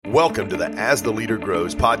Welcome to the As the Leader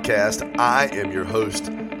Grows podcast. I am your host,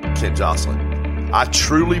 Ken Jocelyn. I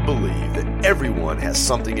truly believe that everyone has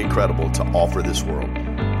something incredible to offer this world,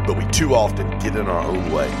 but we too often get in our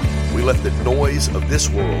own way. We let the noise of this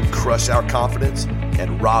world crush our confidence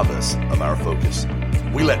and rob us of our focus.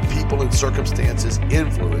 We let people and circumstances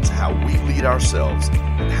influence how we lead ourselves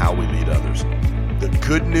and how we lead others. The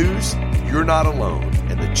good news, you're not alone,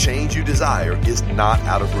 and the change you desire is not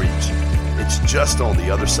out of reach. It's just on the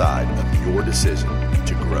other side of your decision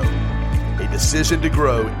to grow. A decision to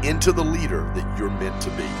grow into the leader that you're meant to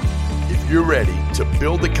be. If you're ready to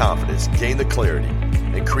build the confidence, gain the clarity,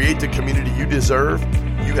 and create the community you deserve,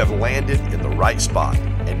 you have landed in the right spot,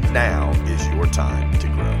 and now is your time to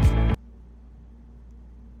grow.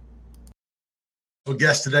 Our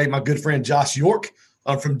guest today, my good friend Josh York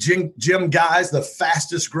from Gym Guys, the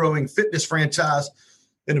fastest growing fitness franchise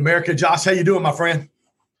in America. Josh, how you doing, my friend?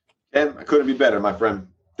 Ken, I couldn't be better, my friend.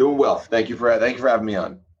 Doing well. Thank you for having me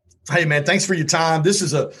on. Hey, man, thanks for your time. This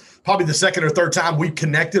is probably the second or third time we've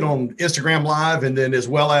connected on Instagram Live and then as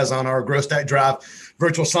well as on our Growth Stack Drive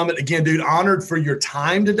Virtual Summit. Again, dude, honored for your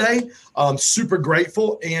time today. Super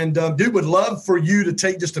grateful. And, dude, would love for you to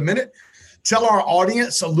take just a minute. Tell our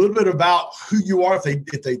audience a little bit about who you are,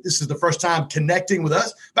 if this is the first time connecting with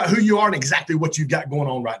us, about who you are and exactly what you've got going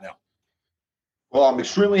on right now. Well, I'm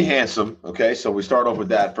extremely handsome. Okay, so we start off with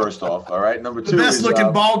that first off. All right, number two, the best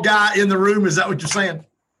looking bald guy in the room. Is that what you're saying?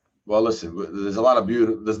 Well, listen, there's a lot of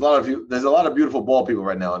beautiful bald people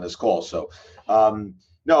right now on this call. So, I'm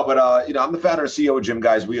the founder and CEO of Gym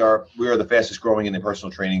Guys. We are the fastest growing in the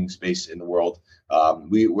personal training space in the world.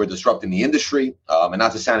 We're disrupting the industry, and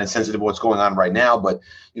not to sound insensitive to what's going on right now, but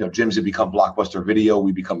gyms have become Blockbuster Video.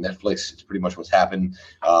 We become Netflix. It's pretty much what's happened.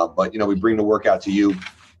 But we bring the workout to you,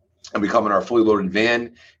 and we come in our fully loaded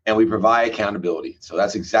van, and we provide accountability. So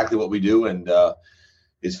that's exactly what we do, and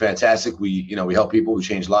it's fantastic. We help people. We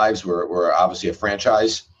change lives. We're obviously a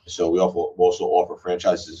franchise, so we also offer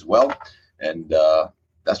franchises as well, and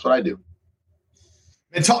that's what I do.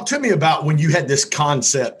 And talk to me about when you had this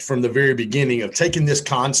concept from the very beginning of taking this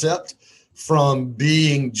concept from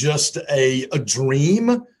being just a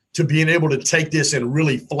dream to being able to take this and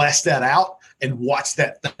really flesh that out and watch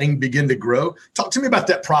that thing begin to grow. Talk to me about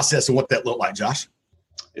that process and what that looked like, Josh.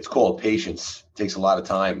 It's called patience. It takes a lot of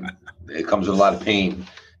time. It comes with a lot of pain.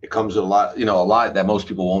 It comes with a lot that most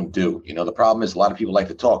people won't do. The problem is a lot of people like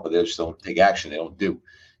to talk, but they just don't take action. They don't do.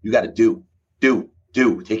 You got to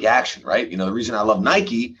do, take action, right? The reason I love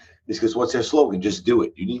Nike is because what's their slogan? Just do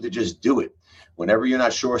it. You need to just do it. Whenever you're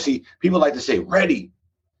not sure, see, people like to say, ready,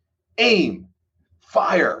 aim,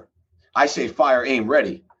 fire. I say fire, aim,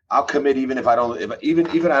 ready. I'll commit even if I don't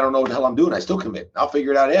know what the hell I'm doing. I still commit. I'll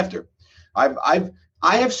figure it out after. I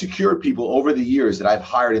have secured people over the years that I've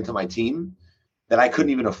hired into my team that I couldn't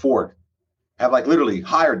even afford. Have literally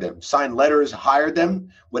hired them, signed letters, hired them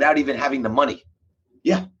without even having the money.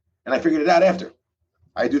 Yeah, and I figured it out after.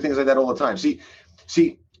 I do things like that all the time. See,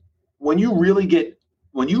 when you really get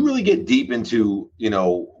deep into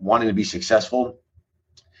wanting to be successful,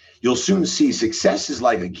 you'll soon see success is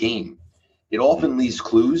like a game. It often leaves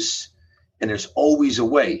clues, and there's always a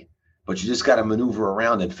way, but you just got to maneuver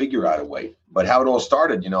around and figure out a way. But how it all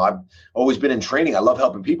started, I've always been in training. I love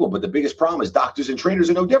helping people, but the biggest problem is doctors and trainers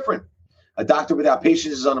are no different. A doctor without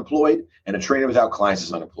patients is unemployed, and a trainer without clients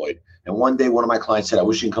is unemployed. And one day, one of my clients said, I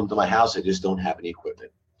wish you can come to my house. I just don't have any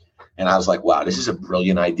equipment. And I was like, wow, this is a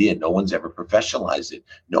brilliant idea. No one's ever professionalized it.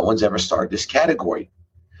 No one's ever started this category.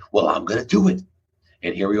 Well, I'm going to do it.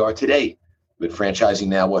 And here we are today. We've been franchising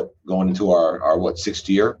now, going into our sixth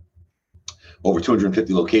year, over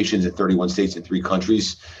 250 locations in 31 states and 3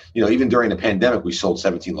 countries. Even during the pandemic, we sold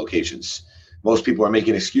 17 locations. Most people are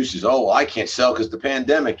making excuses. Oh, I can't sell because the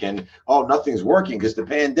pandemic, and nothing's working because the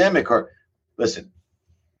pandemic. Or listen,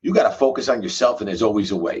 you got to focus on yourself, and there's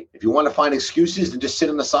always a way. If you want to find excuses, then just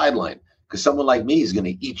sit on the sideline because someone like me is going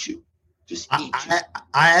to eat you. Just eat you.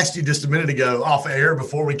 I asked you just a minute ago off air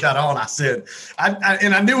before we got on. I said,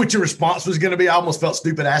 and I knew what your response was going to be. I almost felt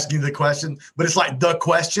stupid asking you the question, but it's like the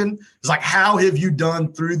question. It's like, how have you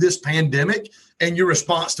done through this pandemic? And your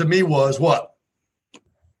response to me was what?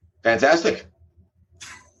 Fantastic.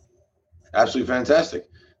 Absolutely fantastic.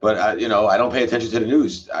 But I don't pay attention to the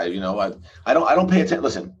news. I don't pay attention.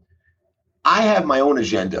 Listen, I have my own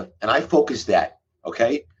agenda, and I focus that.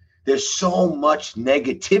 Okay. There's so much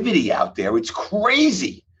negativity out there. It's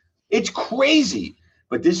crazy.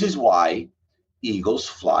 But this is why eagles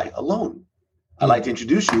fly alone. I'd like to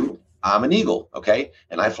introduce you. I'm an eagle, okay?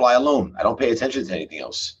 And I fly alone. I don't pay attention to anything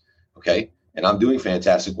else, okay? And I'm doing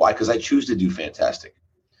fantastic. Why? Because I choose to do fantastic,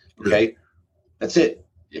 okay? That's it.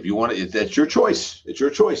 If you want to, that's your choice. It's your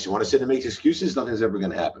choice. You want to sit and make excuses, nothing's ever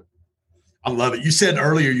going to happen. I love it. You said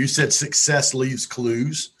earlier, you said success leaves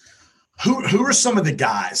clues. Who are some of the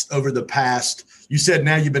guys over the past, you said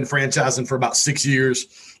now you've been franchising for about 6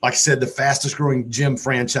 years, like I said, the fastest growing gym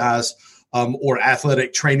franchise or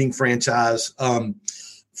athletic training franchise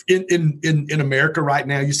in America right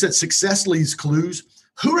now. You said success leaves clues.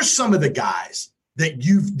 Who are some of the guys that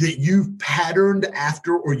you've patterned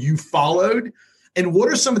after or you followed? And what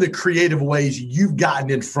are some of the creative ways you've gotten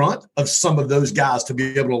in front of some of those guys to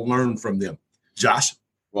be able to learn from them? Josh?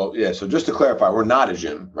 Well, yeah. So just to clarify, we're not a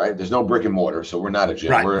gym, right? There's no brick and mortar, so we're not a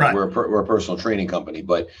gym. Right, we're a personal training company.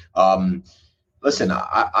 But listen,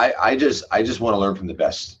 I just want to learn from the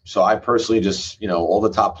best. So I personally just, all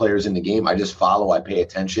the top players in the game, I just follow, I pay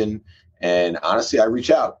attention, and honestly, I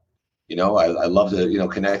reach out. I love to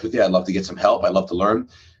connect with you. I love to get some help. I love to learn.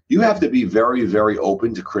 You have to be very, very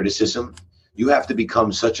open to criticism. You have to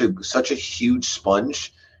become such a huge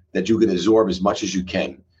sponge that you can absorb as much as you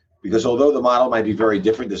can. Because although the model might be very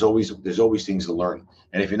different, there's always things to learn.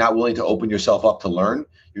 And if you're not willing to open yourself up to learn,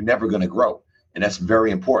 you're never going to grow. And that's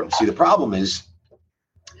very important. See, the problem is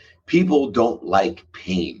people don't like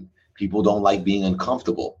pain. People don't like being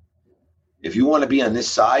uncomfortable. If you want to be on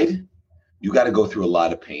this side, you got to go through a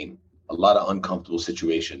lot of pain, a lot of uncomfortable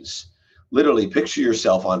situations. Literally picture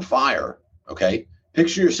yourself on fire, okay?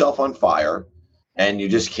 Picture yourself on fire, and you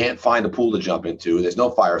just can't find a pool to jump into. There's no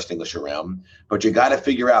fire extinguisher around, but you got to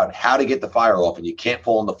figure out how to get the fire off, and you can't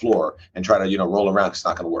fall on the floor and try to, roll around because it's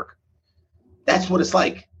not going to work. That's what it's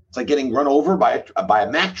like. It's like getting run over by a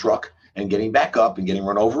Mack truck and getting back up and getting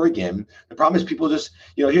run over again. The problem is people just,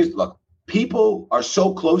 look, people are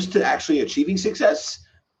so close to actually achieving success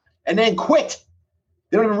and then quit.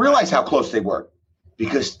 They don't even realize how close they were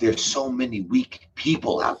because there's so many weak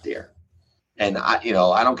people out there. And I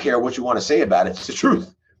don't care what you want to say about it. It's the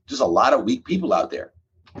truth. There's a lot of weak people out there.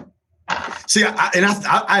 See,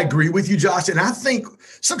 I agree with you, Josh. And I think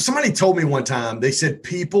somebody told me one time, they said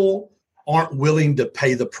people aren't willing to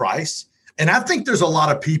pay the price. And I think there's a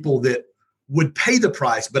lot of people that would pay the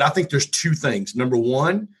price, but I think there's two things. Number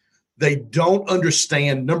one, they don't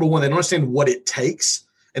understand what it takes.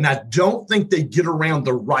 And I don't think they get around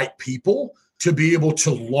the right people to be able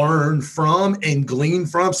to learn from and glean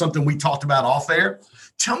from, something we talked about off air.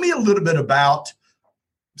 Tell me a little bit about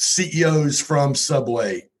CEOs from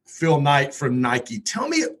Subway, Phil Knight from Nike. Tell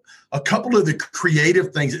me a couple of the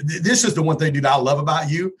creative things. This is the one thing, dude, I love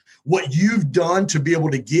about you, what you've done to be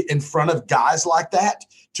able to get in front of guys like that,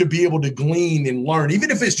 to be able to glean and learn,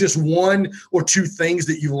 even if it's just one or two things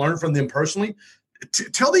that you learned from them personally.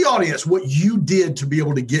 Tell the audience what you did to be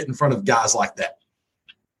able to get in front of guys like that.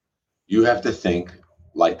 You have to think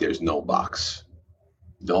like there's no box.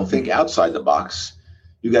 Don't think outside the box.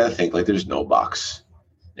 You got to think like there's no box.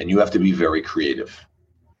 And you have to be very creative.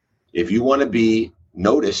 If you want to be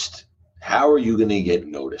noticed, how are you going to get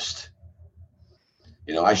noticed?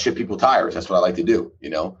 I ship people tires. That's what I like to do,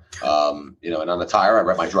 and on the tire, I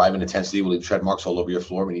write my driving intensity will leave tread marks all over your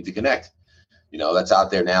floor. We need to connect. That's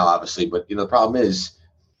out there now, obviously. But, the problem is,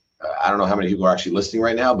 I don't know how many people are actually listening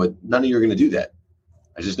right now, but none of you are going to do that.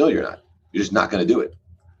 I just know you're not. You're just not going to do it.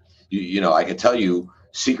 I can tell you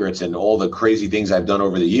secrets and all the crazy things I've done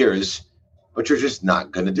over the years, but you're just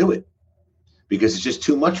not going to do it because it's just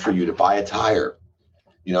too much for you to buy a tire.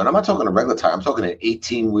 And I'm not talking a regular tire. I'm talking an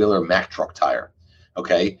 18-wheeler Mack truck tire.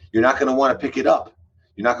 Okay. You're not going to want to pick it up.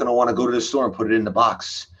 You're not going to want to go to the store and put it in the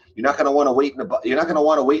box. You're not going to want to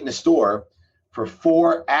wait in the store for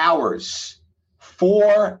 4 hours.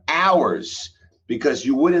 4 hours because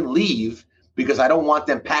you wouldn't leave because I don't want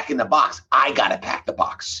them packing the box. I got to pack the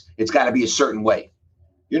box. It's got to be a certain way.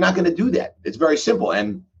 You're not going to do that. It's very simple.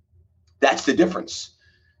 And that's the difference.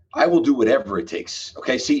 I will do whatever it takes.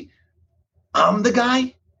 Okay. See, I'm the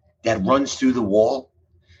guy that runs through the wall.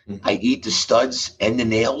 I eat the studs and the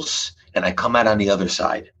nails and I come out on the other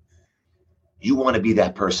side. You want to be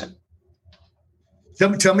that person.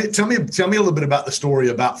 Tell me a little bit about the story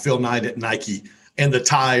about Phil Knight at Nike and the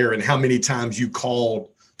tire and how many times you called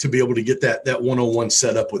to be able to get that one-on-one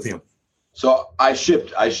set up with him. So I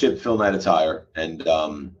shipped Phil Knight a tire, and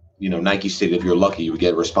Nike stated if you're lucky you would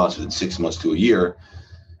get a response within 6 months to a year,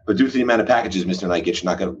 but due to the amount of packages Mr. Knight gets,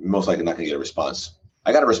 you're most likely not going to get a response.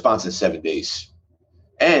 I got a response in 7 days,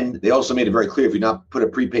 and they also made it very clear if you not put a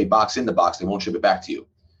prepaid box in the box, they won't ship it back to you.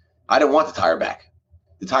 I didn't want the tire back.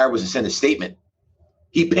 The tire was to send a statement.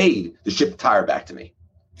 He paid to ship the tire back to me.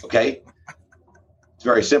 Okay, it's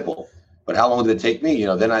very simple. But how long did it take me?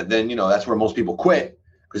 Then that's where most people quit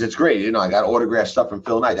because it's great. I got autographed stuff from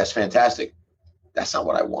Phil Knight. That's fantastic. That's not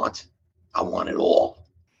what I want. I want it all.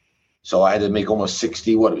 So I had to make almost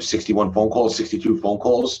 61 phone calls, 62 phone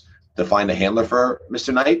calls to find a handler for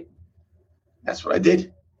Mr. Knight. That's what I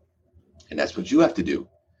did. And that's what you have to do.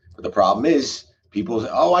 But the problem is people say,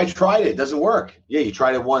 oh, I tried it. It doesn't work. Yeah, you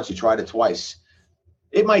tried it once. You tried it twice.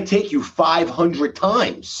 It might take you 500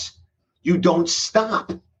 times. You don't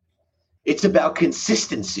stop. It's about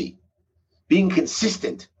consistency. Being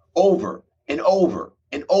consistent over and over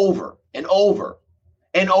and over and over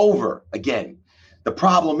and over again. The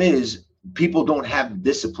problem is people don't have the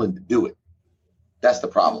discipline to do it. That's the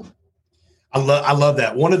problem. I love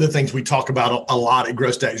that. One of the things we talk about a lot at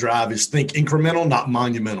Growth Stack Drive is think incremental, not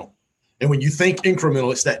monumental. And when you think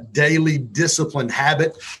incremental, it's that daily disciplined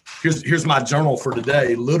habit. Here's my journal for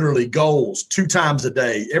today. Literally goals 2 times a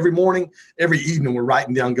day. Every morning, every evening, we're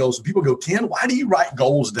writing down goals. And people go, Ken, why do you write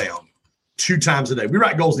goals down 2 times a day? We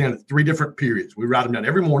write goals down at 3 different periods. We write them down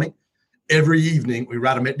every morning, every evening. We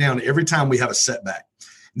write them down every time we have a setback.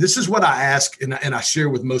 This is what I ask and I share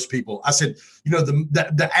with most people. I said,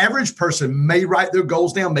 the average person may write their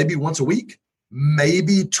goals down maybe once a week,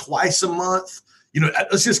 maybe twice a month.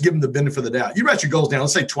 Let's just give them the benefit of the doubt. You write your goals down,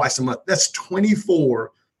 let's say twice a month. That's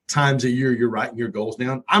 24 times a year you're writing your goals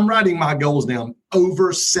down. I'm writing my goals down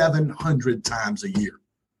over 700 times a year.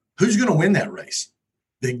 Who's going to win that race?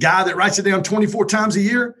 The guy that writes it down 24 times a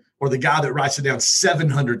year or the guy that writes it down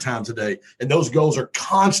 700 times a day? And those goals are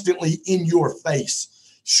constantly in your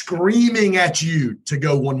face, screaming at you to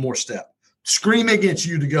go one more step, screaming at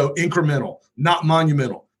you to go incremental, not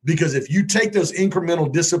monumental. Because if you take those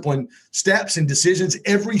incremental discipline steps and decisions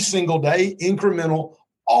every single day, incremental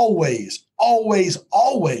always, always,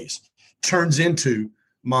 always turns into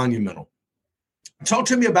monumental. Talk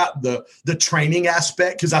to me about the training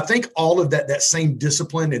aspect, because I think all of that same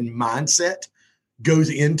discipline and mindset goes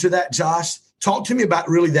into that, Josh. Talk to me about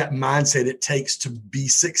really that mindset it takes to be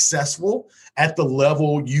successful at the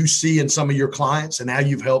level you see in some of your clients and how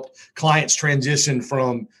you've helped clients transition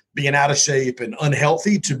from being out of shape and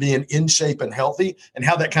unhealthy to being in shape and healthy, and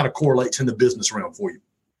how that kind of correlates in the business realm for you.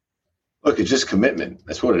 Look, it's just commitment.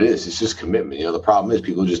 That's what it is. It's just commitment. The problem is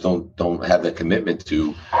people just don't have that commitment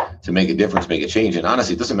to make a difference, make a change. And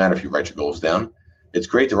honestly, it doesn't matter if you write your goals down. It's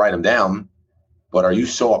great to write them down, but are you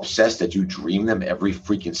so obsessed that you dream them every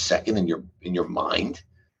freaking second in your mind?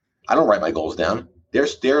 I don't write my goals down.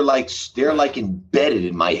 They're like embedded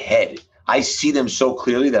in my head. I see them so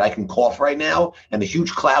clearly that I can cough right now and the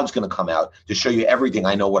huge cloud's going to come out to show you everything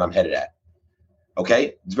I know what I'm headed at.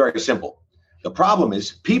 Okay? It's very simple. The problem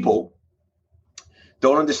is people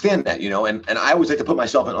don't understand that, and I always like to put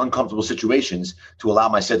myself in uncomfortable situations to allow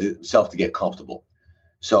myself to get comfortable.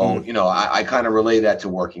 So, I kind of relay that to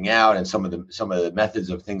working out and some of the methods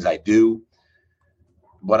of things I do.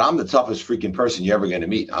 But I'm the toughest freaking person you're ever going to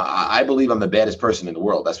meet. I believe I'm the baddest person in the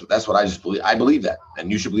world. That's what I just believe. I believe that,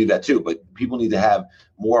 and you should believe that too. But people need to have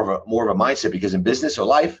more of a mindset, because in business or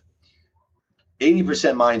life,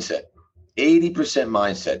 80% mindset,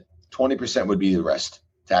 20% would be the rest,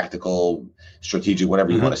 tactical, strategic,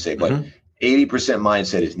 whatever you want to say. But 80%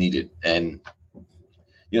 mindset is needed, and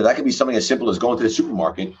that could be something as simple as going to the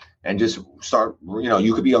supermarket and just start.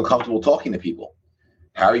 You could be uncomfortable talking to people.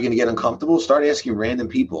 How are you going to get uncomfortable? Start asking random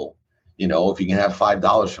people, if you can have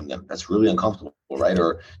 $5 from them. That's really uncomfortable, right?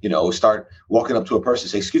 Or, start walking up to a person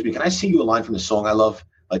and say, excuse me, can I sing you a line from the song I love?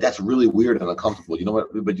 Like, that's really weird and uncomfortable. You know what?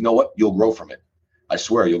 But you know what? You'll grow from it. I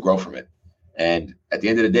swear you'll grow from it. And at the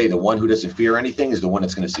end of the day, the one who doesn't fear anything is the one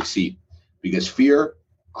that's going to succeed, because fear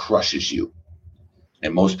crushes you.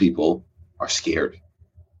 And most people are scared.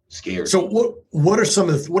 So what are some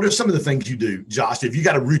of the things you do, Josh? If you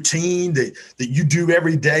got a routine that you do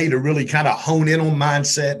every day to really kind of hone in on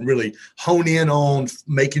mindset and really hone in on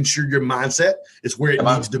making sure your mindset is where it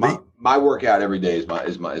needs to be? My workout every day is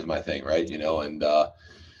my thing, right? And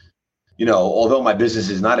although my business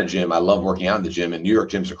is not a gym, I love working out in the gym, and New York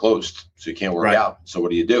gyms are closed, so you can't work out. So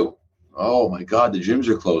what do? Oh my God, the gyms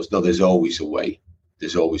are closed. No, there's always a way.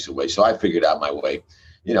 So I figured out my way.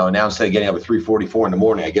 Now instead of getting up at 3:44 in the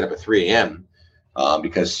morning, I get up at 3 a.m.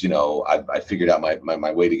 Because I figured out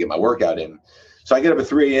my way to get my workout in. So I get up at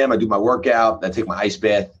 3 a.m. I do my workout. I take my ice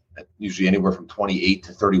bath, usually anywhere from 28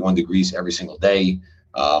 to 31 degrees every single day.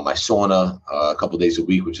 My sauna a couple of days a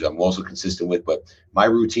week, which I'm also consistent with. But my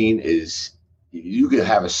routine is, you could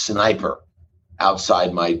have a sniper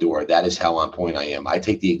outside my door. That is how on point I am. I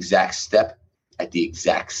take the exact step at the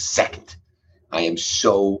exact second. I am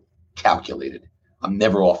so calculated. I'm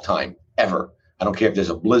never off time, ever. I don't care if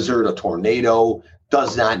there's a blizzard, a tornado,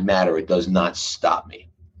 does not matter. It does not stop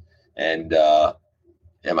me. And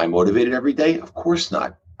am I motivated every day? Of course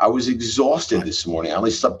not. I was exhausted this morning. I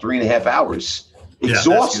only slept 3.5 hours.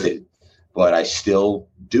 Exhausted. but I still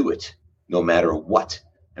do it no matter what.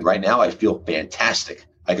 And right now I feel fantastic.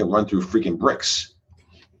 I can run through freaking bricks.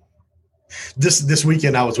 This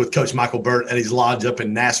weekend, I was with Coach Michael Burt at his lodge up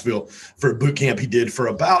in Nashville for a boot camp he did for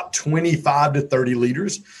about 25 to 30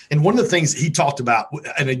 leaders. And one of the things he talked about,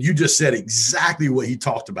 and you just said exactly what he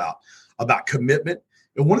talked about commitment.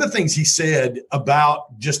 And one of the things he said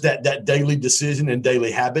about just that daily decision and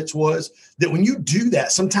daily habits was that when you do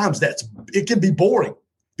that, sometimes it can be boring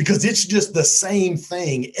because it's just the same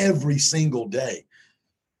thing every single day.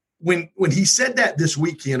 When he said that this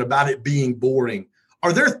weekend about it being boring,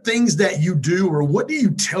 are there things that you do, or what do you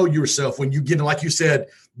tell yourself when you get in, like you said,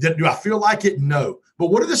 do I feel like it? No. But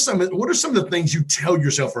what are some of the things you tell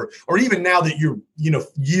yourself, or even now that you're,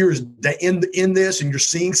 years in this and you're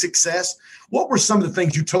seeing success, what were some of the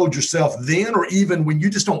things you told yourself then, or even when you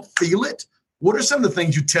just don't feel it? What are some of the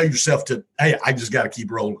things you tell yourself hey, I just got to keep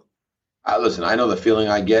rolling? Listen, I know the feeling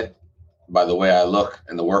I get by the way I look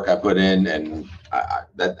and the work I put in, and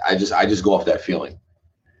I just go off that feeling.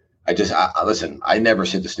 Listen, I never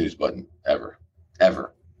hit the snooze button ever.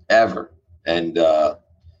 And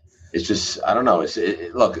it's just, I don't know.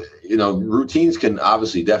 Look, routines can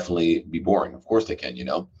obviously definitely be boring. Of course they can, You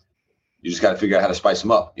just got to figure out how to spice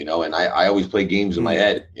them up, And I always play games in my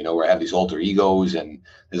head, where I have these alter egos, and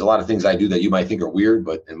there's a lot of things I do that you might think are weird,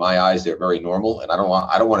 but in my eyes, they're very normal. And I don't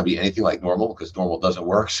want to be anything like normal, because normal doesn't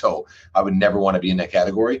work. So I would never want to be in that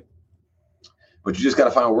category. But you just got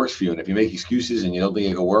to find what works for you. And if you make excuses and you don't think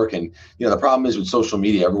it can work, and the problem is with social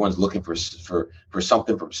media, everyone's looking for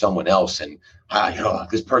something from someone else. And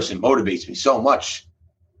this person motivates me so much.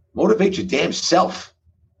 Motivate your damn self.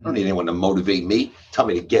 I don't need anyone to motivate me, tell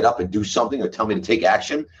me to get up and do something, or tell me to take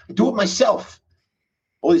action. I do it myself.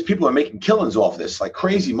 All these people are making killings off this, like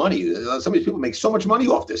crazy money. Some of these people make so much money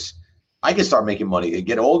off this. I can start making money and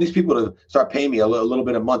get all these people to start paying me a little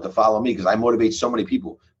bit a month to follow me, because I motivate so many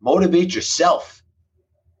people. Motivate yourself.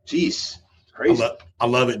 Jeez, it's crazy. I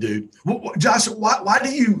love it, dude. Josh, why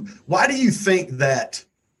do you think that?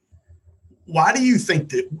 Why do you think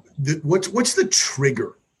that? What's the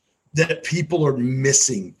trigger that people are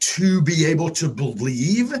missing to be able to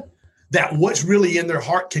believe that what's really in their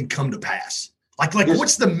heart can come to pass? Like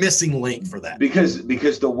what's the missing link for that?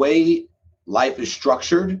 Because the way life is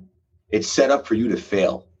structured, it's set up for you to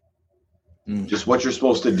fail. Just what you're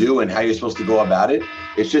supposed to do and how you're supposed to go about it.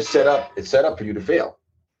 It's just set up. It's set up for you to fail.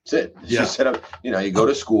 That's it. It's just set up. You go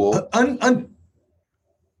to school. No,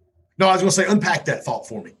 I was going to say, unpack that thought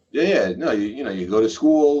for me. Yeah. No, you go to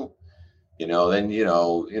school. Then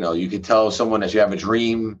you could tell someone that you have a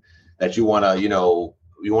dream that you want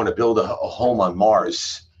to build a home on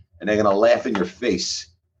Mars, and they're going to laugh in your face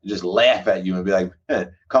and just laugh at you and be like,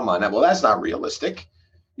 come on. Well, that's not realistic.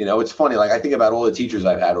 It's funny. Like, I think about all the teachers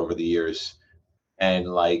I've had over the years, and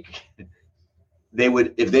like they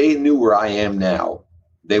would, if they knew where I am now,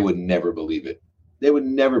 they would never believe it. They would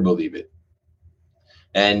never believe it.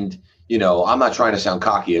 And, I'm not trying to sound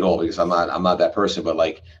cocky at all, because I'm not that person, but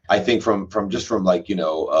like, I think from like,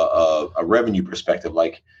 a revenue perspective,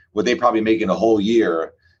 like what they probably make in a whole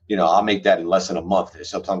year, I'll make that in less than a month,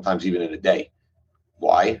 sometimes even in a day.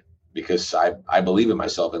 Why? Because I believe in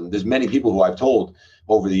myself. And there's many people who I've told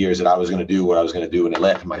over the years that I was going to do what I was going to do, and they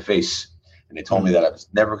laughed in my face, and they told me that I was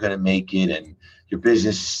never going to make it, and your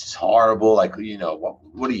business is horrible. Like,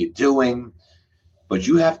 what are you doing? But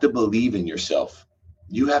you have to believe in yourself.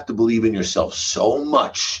 You have to believe in yourself so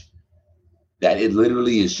much that it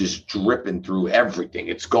literally is just dripping through everything.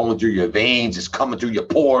 It's going through your veins. It's coming through your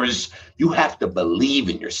pores. You have to believe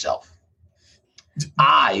in yourself.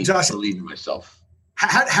 Josh, believe in myself.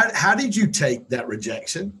 How did you take that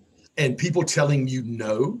rejection and people telling you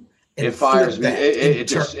no? It fires me.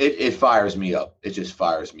 It fires me up. It just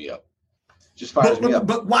fires me up. Me up.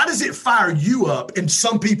 But why does it fire you up, and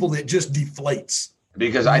some people it just deflates?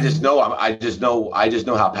 Because I just know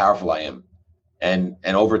how powerful I am, and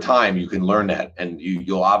over time you can learn that, and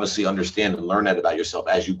you'll obviously understand and learn that about yourself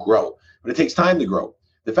as you grow. But it takes time to grow.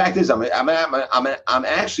 The fact is, I'm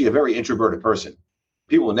actually a very introverted person.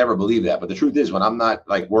 People will never believe that, but the truth is, when I'm not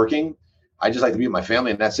like working, I just like to be with my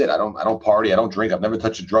family, and that's it. I don't party. I don't drink. I've never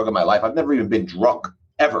touched a drug in my life. I've never even been drunk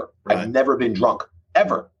ever. Right. I've never been drunk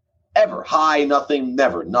ever. High, nothing,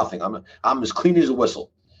 never, nothing. I'm as clean as a whistle,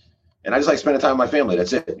 and I just like spending time with my family.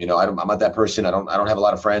 That's it. I'm not that person. I don't have a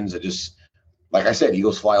lot of friends. I just, like I said,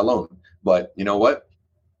 eagles fly alone. But you know what?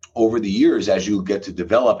 Over the years, as you get to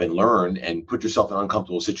develop and learn and put yourself in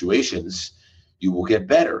uncomfortable situations, you will get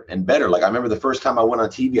better and better. Like, I remember the first time I went on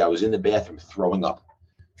TV, I was in the bathroom throwing up.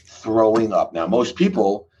 Now, most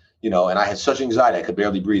people, and I had such anxiety, I could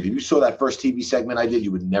barely breathe. If you saw that first TV segment I did,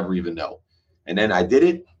 you would never even know. And then I did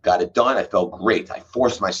it, got it done. I felt great. I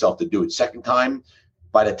forced myself to do it. Second time,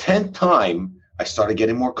 by the 10th time, I started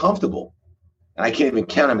getting more comfortable. And I can't even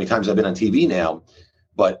count how many times I've been on TV now,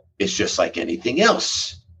 but it's just like anything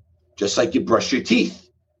else. Just like you brush your teeth,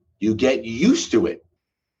 you get used to it.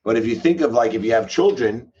 But if you think of like, if you have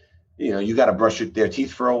children, you know, you got to brush their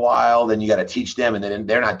teeth for a while, then you got to teach them, and then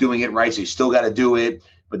they're not doing it right, so you still got to do it.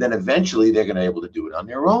 But then eventually they're going to be able to do it on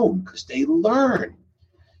their own because they learn.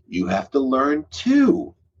 You have to learn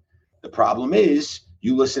too. The problem is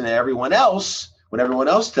you listen to everyone else when everyone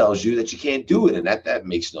else tells you that you can't do it, and that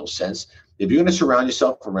makes no sense. If you're going to surround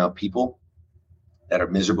yourself around people that are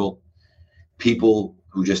miserable, people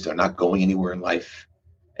who just are not going anywhere in life,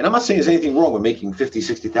 and I'm not saying there's anything wrong with making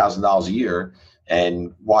 $50,000, $60,000 a year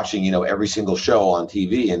and watching, you know, every single show on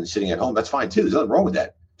TV and sitting at home. That's fine too. There's nothing wrong with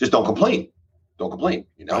that. Just don't complain. Don't complain,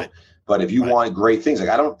 you know. Right. But if you want great things, like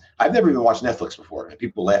I've never even watched Netflix before. And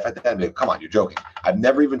people laugh at that and be like, come on, you're joking. I've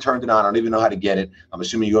never even turned it on. I don't even know how to get it. I'm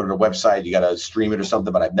assuming you go to the website, you got to stream it or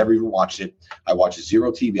something, but I've never even watched it. I watch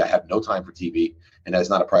zero TV. I have no time for TV, and that's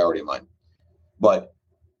not a priority of mine. But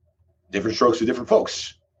different strokes for different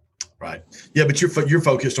folks. Right. Yeah, but you're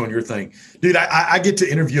focused on your thing. Dude, I get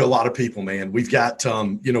to interview a lot of people, man. We've got,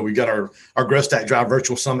 we've got our Growth Stack Drive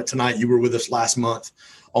Virtual Summit tonight. You were with us last month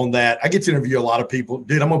on that. I get to interview a lot of people.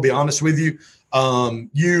 Dude, I'm going to be honest with you.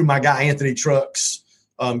 You, my guy, Anthony Trucks,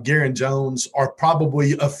 Garen Jones are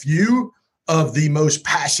probably a few of the most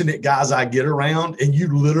passionate guys I get around. And you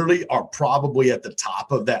literally are probably at the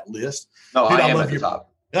top of that list. No, dude, I am at the top.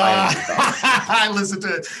 I listen to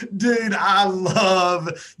it. Dude, I love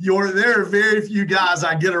there are very few guys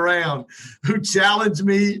I get around who challenge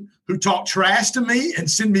me, who talk trash to me and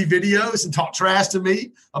send me videos and talk trash to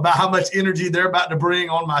me about how much energy they're about to bring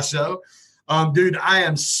on my show. Dude, I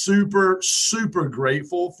am super, super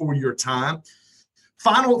grateful for your time.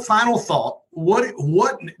 Final thought.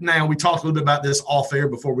 What now, we talked a little bit about this off air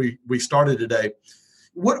before we started today.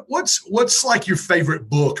 What's like your favorite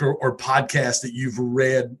book or podcast that you've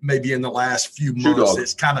read maybe in the last few months?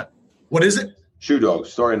 It's kind of, what is it? Shoe Dog,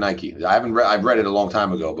 Story of Nike. I've read it a long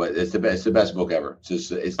time ago, but it's the best book ever.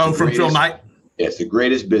 It's from Phil Knight. It's the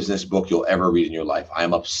greatest business book you'll ever read in your life. I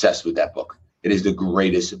am obsessed with that book. It is the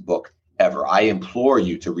greatest book ever. I implore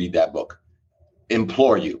you to read that book.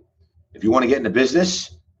 Implore you. If you want to get into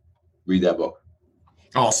business, read that book.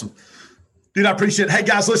 Awesome. Dude, I appreciate it. Hey,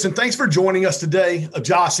 guys, listen, thanks for joining us today.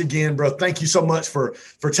 Josh, again, bro, thank you so much for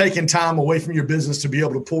taking time away from your business to be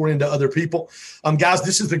able to pour into other people. Guys,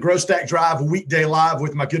 this is the Growth Stack Drive weekday live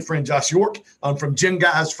with my good friend Josh York from Gym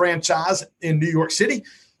Guys Franchise in New York City.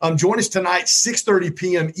 Join us tonight, 6:30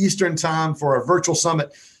 p.m. Eastern time for our virtual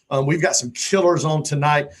summit. We've got some killers on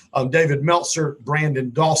tonight. David Meltzer, Brandon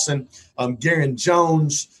Dawson, Garen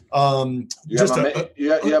Jones. You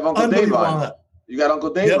have Uncle Dave on. You got Uncle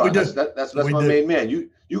Dave on. That's my main man. You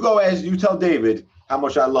tell David how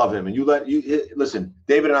much I love him, and listen.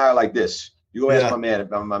 David and I are like this. You go ask my man,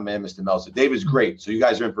 Mr. Meltzer. David's great, so you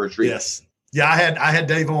guys are in for a treat. Yes. Yeah, I had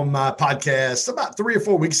Dave on my podcast about 3 or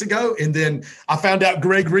 4 weeks ago, and then I found out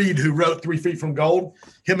Greg Reed, who wrote 3 Feet from Gold,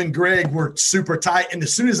 him and Greg were super tight. And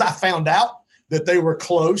as soon as I found out that they were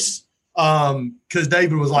close, because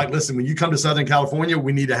David was like, listen, when you come to Southern California,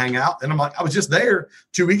 we need to hang out. And I'm like, I was just there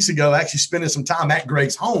 2 weeks ago, actually spending some time at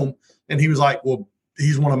Greg's home. And he was like, well,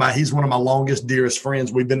 he's one of my longest, dearest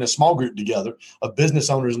friends. We've been in a small group together of business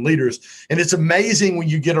owners and leaders. And it's amazing when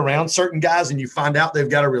you get around certain guys and you find out they've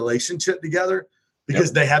got a relationship together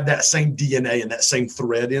because they have that same DNA and that same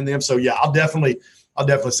thread in them. So yeah, I'll definitely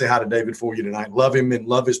say hi to David for you tonight. Love him and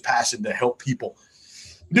love his passion to help people.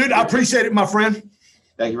 Dude, I appreciate it, my friend.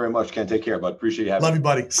 Thank you very much, Ken. Take care, bud. Appreciate you having me. Love you,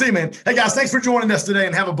 buddy. See you, man. Hey, guys, thanks for joining us today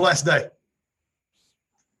and have a blessed day.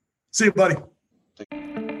 See you, buddy.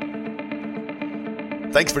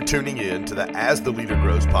 Thanks for tuning in to the As the Leader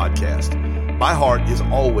Grows podcast. My heart is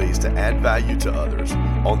always to add value to others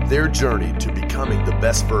on their journey to becoming the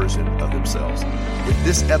best version of themselves. If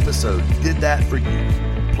this episode did that for you,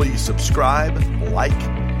 please subscribe, like,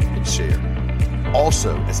 and share.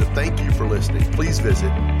 Also, as a thank you for listening, please visit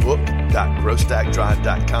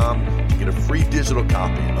book.growstackdrive.com to get a free digital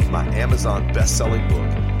copy of my Amazon best-selling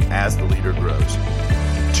book, As the Leader Grows.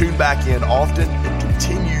 Tune back in often and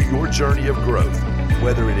continue your journey of growth,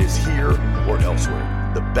 whether it is here or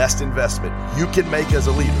elsewhere. The best investment you can make as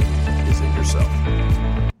a leader is in yourself.